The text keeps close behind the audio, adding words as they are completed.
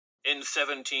In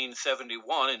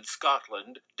 1771 in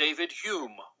Scotland, David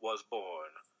Hume was born.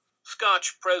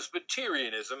 Scotch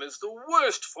Presbyterianism is the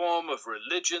worst form of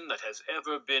religion that has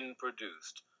ever been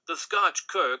produced. The Scotch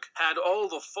Kirk had all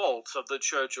the faults of the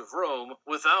Church of Rome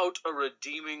without a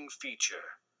redeeming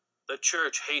feature. The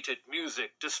Church hated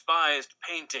music, despised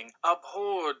painting,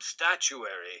 abhorred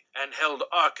statuary, and held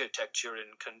architecture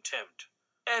in contempt.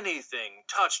 Anything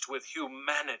touched with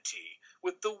humanity,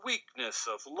 with the weakness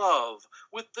of love,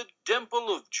 with the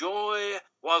dimple of joy,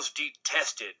 was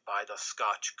detested by the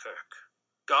Scotch Kirk.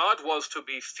 God was to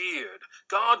be feared.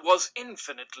 God was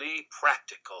infinitely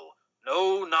practical.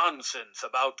 No nonsense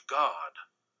about God.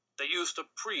 They used to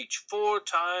preach 4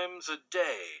 times a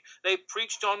day. They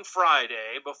preached on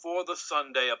Friday before the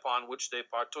Sunday upon which they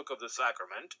partook of the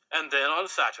sacrament, and then on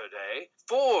Saturday,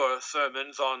 4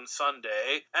 sermons on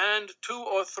Sunday, and 2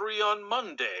 or 3 on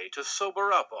Monday to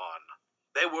sober up on.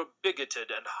 They were bigoted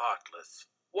and heartless.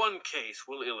 One case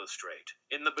will illustrate.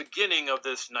 In the beginning of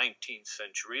this 19th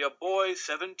century, a boy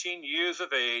 17 years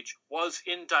of age was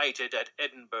indicted at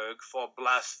Edinburgh for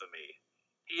blasphemy.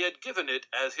 He had given it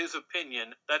as his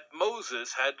opinion that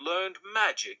Moses had learned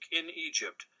magic in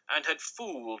Egypt and had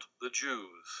fooled the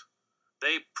Jews.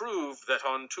 They proved that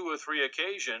on 2 or 3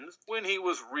 occasions, when he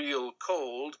was real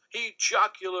cold, he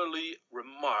jocularly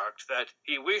remarked that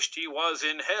he wished he was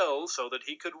in hell so that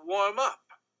he could warm up.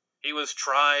 He was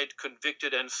tried,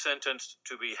 convicted, and sentenced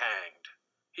to be hanged.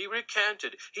 He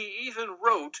recanted. He even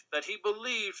wrote that he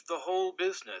believed the whole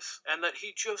business, and that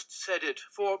he just said it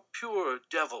for pure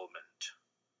devilment.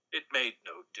 It made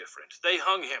no difference. They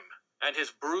hung him, and his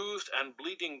bruised and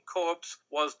bleeding corpse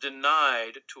was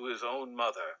denied to his own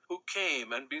mother, who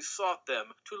came and besought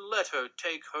them to let her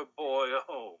take her boy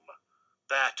home.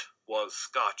 That was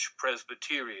Scotch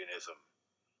Presbyterianism.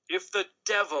 If the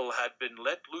devil had been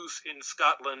let loose in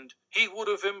Scotland, he would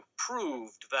have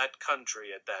improved that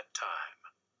country at that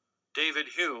time. David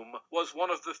Hume was one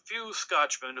of the few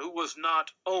Scotchmen who was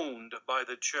not owned by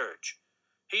the church.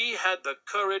 He had the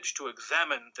courage to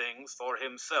examine things for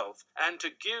himself and to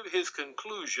give his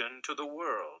conclusion to the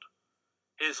world.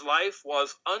 His life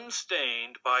was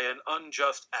unstained by an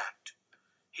unjust act.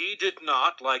 He did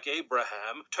not, like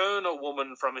Abraham, turn a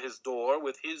woman from his door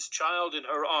with his child in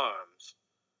her arms.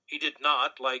 He did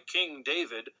not, like King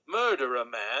David, murder a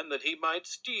man that he might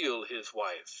steal his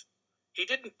wife. He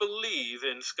didn't believe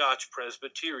in Scotch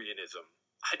Presbyterianism.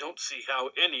 I don't see how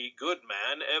any good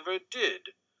man ever did.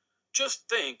 Just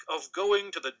think of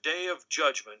going to the day of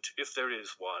judgment, if there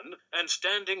is one, and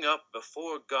standing up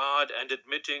before God and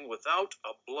admitting without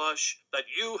a blush that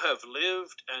you have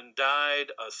lived and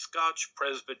died a Scotch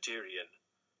Presbyterian.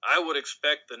 I would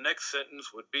expect the next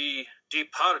sentence would be,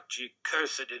 "Depart, ye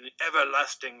cursed, in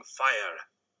everlasting fire."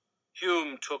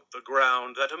 Hume took the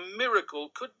ground that a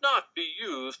miracle could not be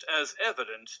used as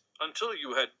evidence until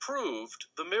you had proved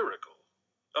the miracle.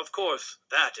 Of course,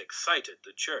 that excited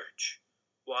the church.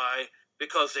 Why?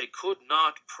 Because they could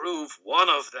not prove one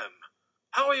of them.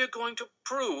 How are you going to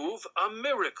prove a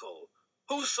miracle?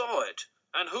 Who saw it?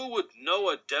 And who would know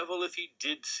a devil if he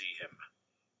did see him?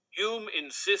 Hume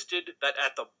insisted that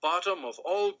at the bottom of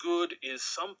all good is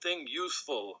something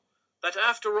useful, that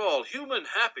after all human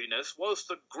happiness was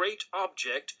the great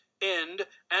object, end,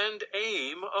 and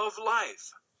aim of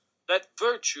life, that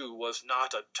virtue was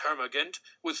not a termagant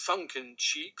with sunken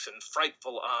cheeks and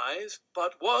frightful eyes,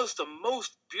 but was the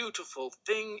most beautiful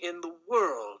thing in the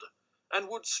world, and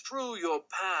would strew your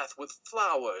path with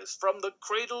flowers from the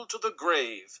cradle to the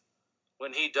grave.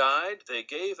 When he died, they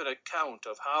gave an account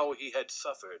of how he had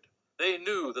suffered. They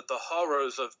knew that the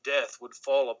horrors of death would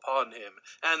fall upon him,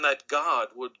 and that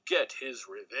God would get his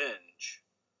revenge.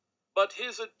 But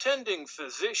his attending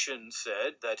physician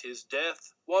said that his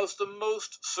death was the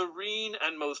most serene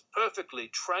and most perfectly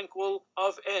tranquil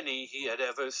of any he had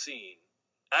ever seen.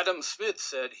 Adam Smith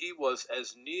said he was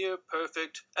as near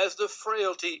perfect as the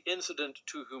frailty incident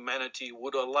to humanity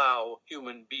would allow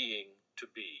human being to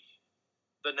be.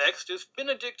 The next is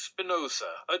Benedict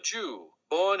Spinoza, a Jew,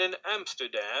 born in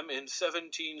Amsterdam in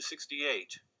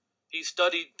 1768. He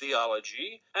studied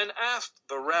theology and asked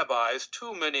the rabbis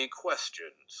too many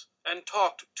questions, and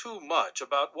talked too much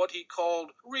about what he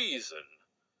called reason.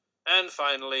 And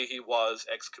finally he was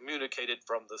excommunicated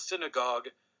from the synagogue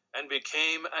and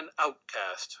became an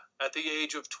outcast at the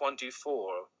age of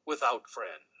 24, without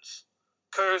friends.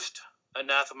 Cursed,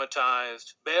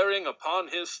 anathematized, bearing upon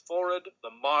his forehead the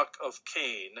mark of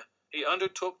Cain, he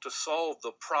undertook to solve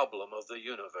the problem of the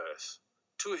universe.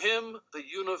 To him, the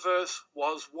universe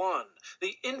was one.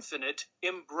 The infinite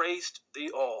embraced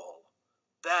the all.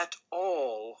 That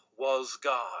all was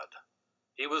God.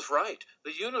 He was right.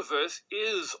 The universe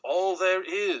is all there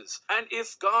is, and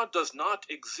if God does not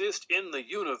exist in the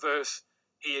universe,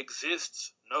 he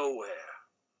exists nowhere.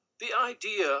 The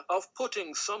idea of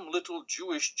putting some little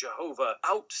Jewish Jehovah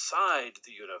outside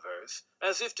the universe,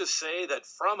 as if to say that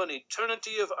from an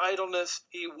eternity of idleness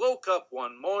he woke up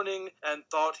one morning and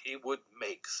thought he would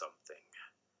make something.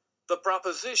 The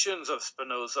propositions of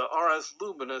Spinoza are as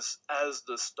luminous as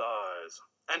the stars,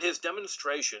 and his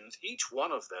demonstrations, each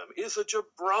one of them, is a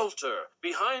Gibraltar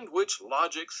behind which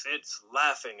logic sits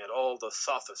laughing at all the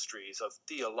sophistries of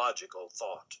theological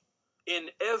thought.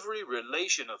 In every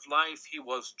relation of life he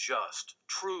was just,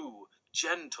 true,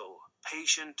 gentle,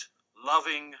 patient,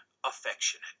 loving,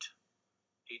 affectionate.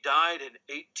 He died in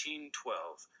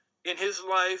 1812. In his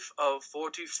life of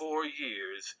 44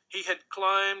 years, he had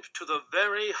climbed to the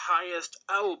very highest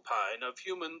alpine of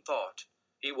human thought.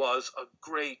 He was a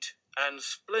great and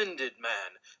splendid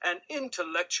man, an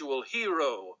intellectual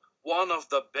hero, one of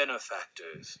the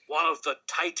benefactors, one of the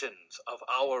titans of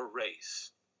our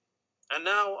race. And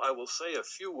now I will say a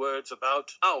few words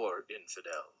about our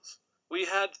infidels. We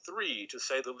had three, to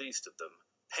say the least of them: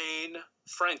 Paine,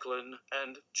 Franklin,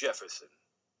 and Jefferson.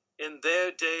 In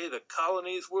their day the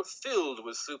colonies were filled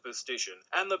with superstition,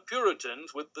 and the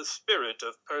Puritans with the spirit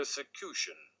of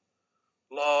persecution.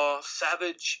 Law,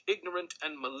 savage, ignorant,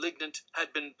 and malignant,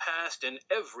 had been passed in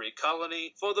every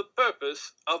colony for the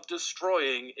purpose of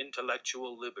destroying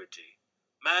intellectual liberty.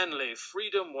 Manly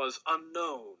freedom was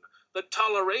unknown. The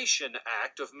Toleration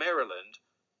Act of Maryland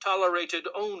tolerated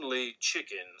only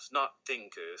chickens, not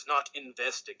thinkers, not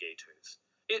investigators.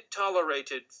 It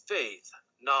tolerated faith,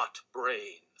 not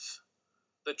brains.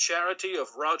 The charity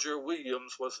of Roger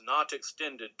Williams was not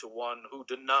extended to one who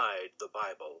denied the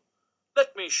Bible.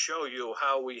 Let me show you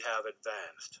how we have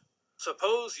advanced.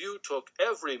 Suppose you took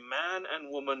every man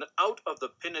and woman out of the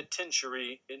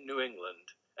penitentiary in New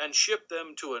England, and shipped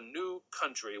them to a new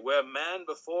country where man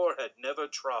before had never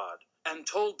trod, and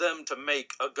told them to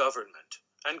make a government,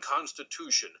 and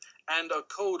constitution, and a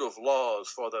code of laws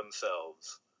for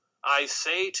themselves. I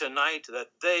say tonight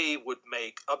that they would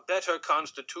make a better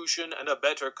constitution and a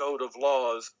better code of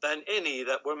laws than any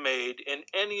that were made in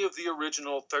any of the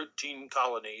original 13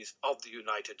 colonies of the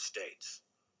United States.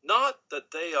 Not that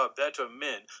they are better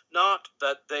men, not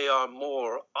that they are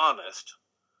more honest,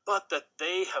 but that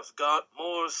they have got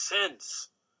more sense.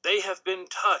 They have been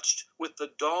touched with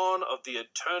the dawn of the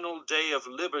eternal day of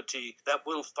liberty that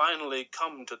will finally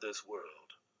come to this world.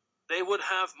 They would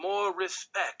have more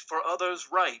respect for others'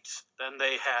 rights than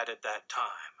they had at that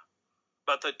time.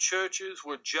 But the churches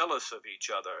were jealous of each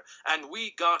other, and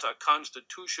we got a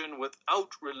constitution without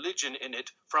religion in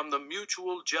it from the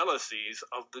mutual jealousies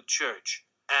of the church,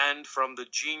 and from the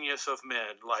genius of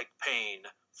men like Paine,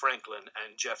 Franklin,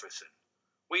 and Jefferson.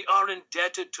 We are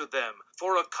indebted to them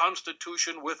for a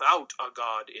constitution without a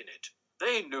God in it.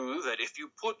 They knew that if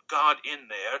you put God in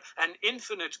there, an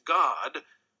infinite God,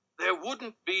 there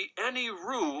wouldn't be any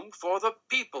room for the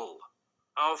people.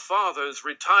 Our fathers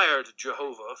retired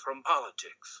Jehovah from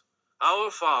politics.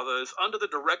 Our fathers, under the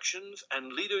directions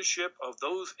and leadership of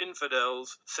those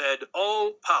infidels, said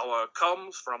all power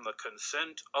comes from the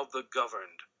consent of the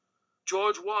governed.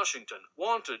 George Washington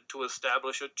wanted to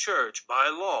establish a church by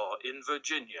law in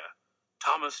Virginia.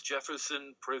 Thomas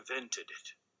Jefferson prevented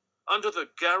it. Under the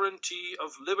guarantee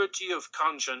of liberty of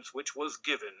conscience which was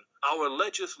given, our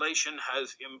legislation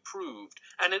has improved,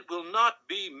 and it will not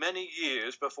be many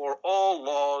years before all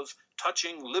laws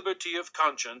touching liberty of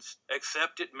conscience,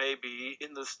 except it may be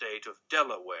in the state of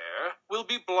Delaware, will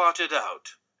be blotted out.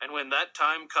 And when that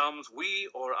time comes, we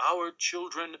or our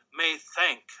children may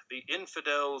thank the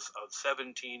infidels of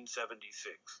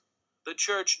 1776. The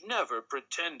church never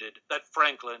pretended that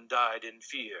Franklin died in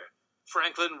fear.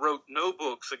 Franklin wrote no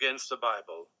books against the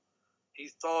Bible. He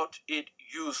thought it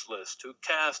useless to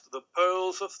cast the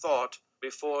pearls of thought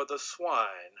before the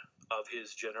swine of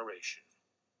his generation.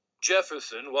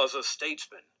 Jefferson was a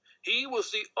statesman. He was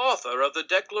the author of the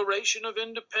Declaration of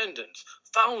Independence,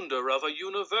 founder of a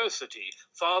university,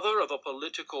 father of a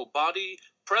political body,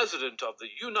 president of the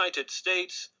United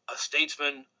States, a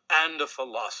statesman, and a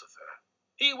philosopher.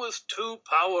 He was too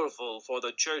powerful for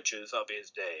the churches of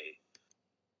his day.